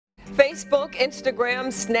Facebook, Instagram,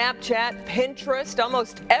 Snapchat, Pinterest,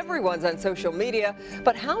 almost everyone's on social media.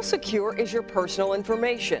 But how secure is your personal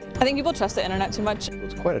information? I think people trust the internet too much.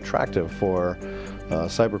 It's quite attractive for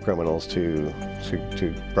cyber criminals to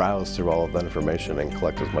browse through all of that information and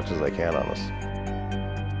collect as much as they can on us.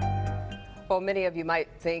 Well, many of you might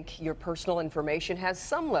think your personal information has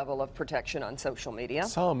some level of protection on social media.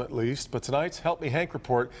 Some, at least. But tonight's Help Me Hank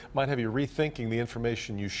report might have you rethinking the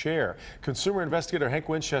information you share. Consumer investigator Hank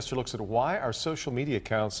Winchester looks at why our social media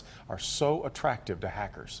accounts are so attractive to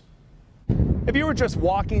hackers. If you were just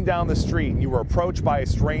walking down the street and you were approached by a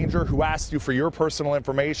stranger who asked you for your personal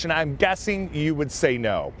information, I'm guessing you would say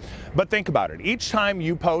no. But think about it. Each time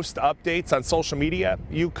you post updates on social media,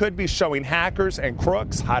 you could be showing hackers and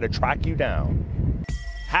crooks how to track you down.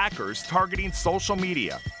 Hackers targeting social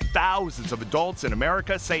media. Thousands of adults in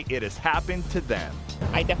America say it has happened to them.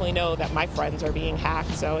 I definitely know that my friends are being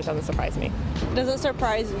hacked, so it doesn't surprise me. It doesn't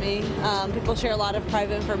surprise me. People share a lot of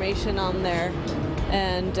private information on there,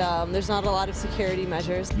 and there's not a lot of security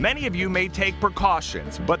measures. Many of you may take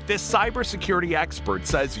precautions, but this cybersecurity expert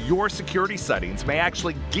says your security settings may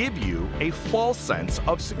actually give you a false sense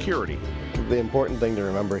of security. The important thing to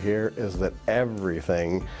remember here is that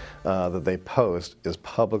everything that they post is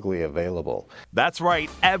publicly available. That's right,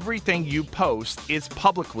 everything you post is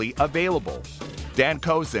publicly available. Dan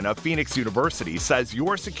Kozin of Phoenix University says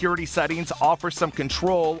your security settings offer some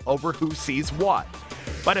control over who sees what.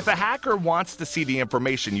 But if a hacker wants to see the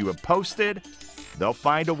information you have posted, they'll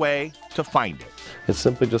find a way to find it. It's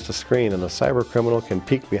simply just a screen, and a cyber criminal can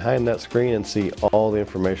peek behind that screen and see all the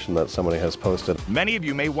information that somebody has posted. Many of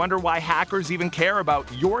you may wonder why hackers even care about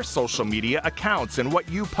your social media accounts and what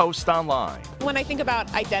you post online. When I think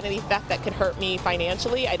about identity theft that could hurt me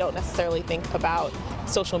financially, I don't necessarily think about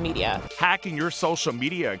social media. Hacking your social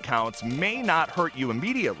media accounts may not hurt you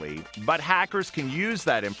immediately, but hackers can use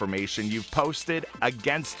that information you've posted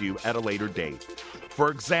against you at a later date. For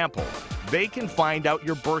example, they can find out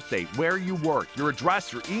your birth date, where you work, your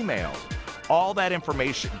address, your email. All that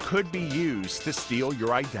information could be used to steal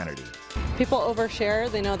your identity. People overshare.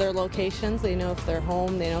 They know their locations. They know if they're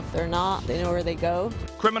home. They know if they're not. They know where they go.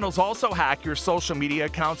 Criminals also hack your social media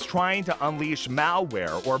accounts trying to unleash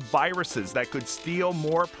malware or viruses that could steal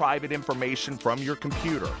more private information from your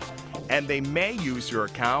computer. And they may use your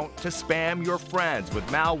account to spam your friends with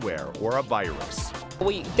malware or a virus.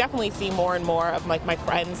 We definitely see more and more of my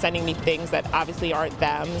friends sending me things that obviously aren't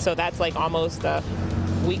them, so that's like almost a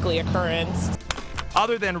weekly occurrence.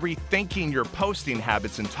 Other than rethinking your posting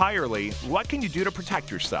habits entirely, what can you do to protect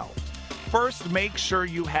yourself? First, make sure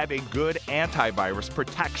you have a good antivirus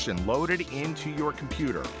protection loaded into your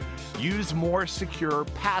computer. Use more secure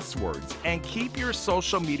passwords and keep your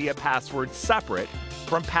social media passwords separate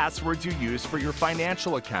from passwords you use for your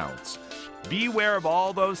financial accounts. Beware of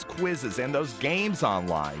all those quizzes and those games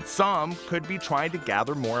online. Some could be trying to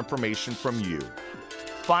gather more information from you.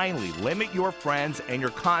 Finally, limit your friends and your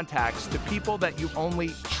contacts to people that you only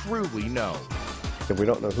truly know. If we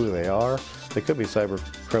don't know who they are, they could be cyber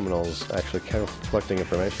criminals actually collecting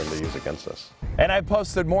information to use against us. And I've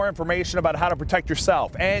posted more information about how to protect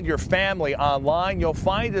yourself and your family online. You'll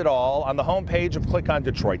find it all on the homepage of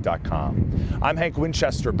clickondetroit.com. I'm Hank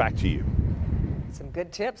Winchester. Back to you. Some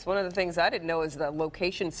good tips. One of the things I didn't know is the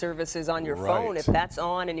location services on your phone. If that's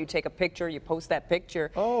on and you take a picture, you post that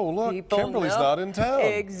picture. Oh, look, people Kimberly's know. not in town.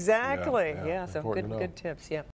 Exactly. Yeah, Yeah, so important to know. good tips. Yeah.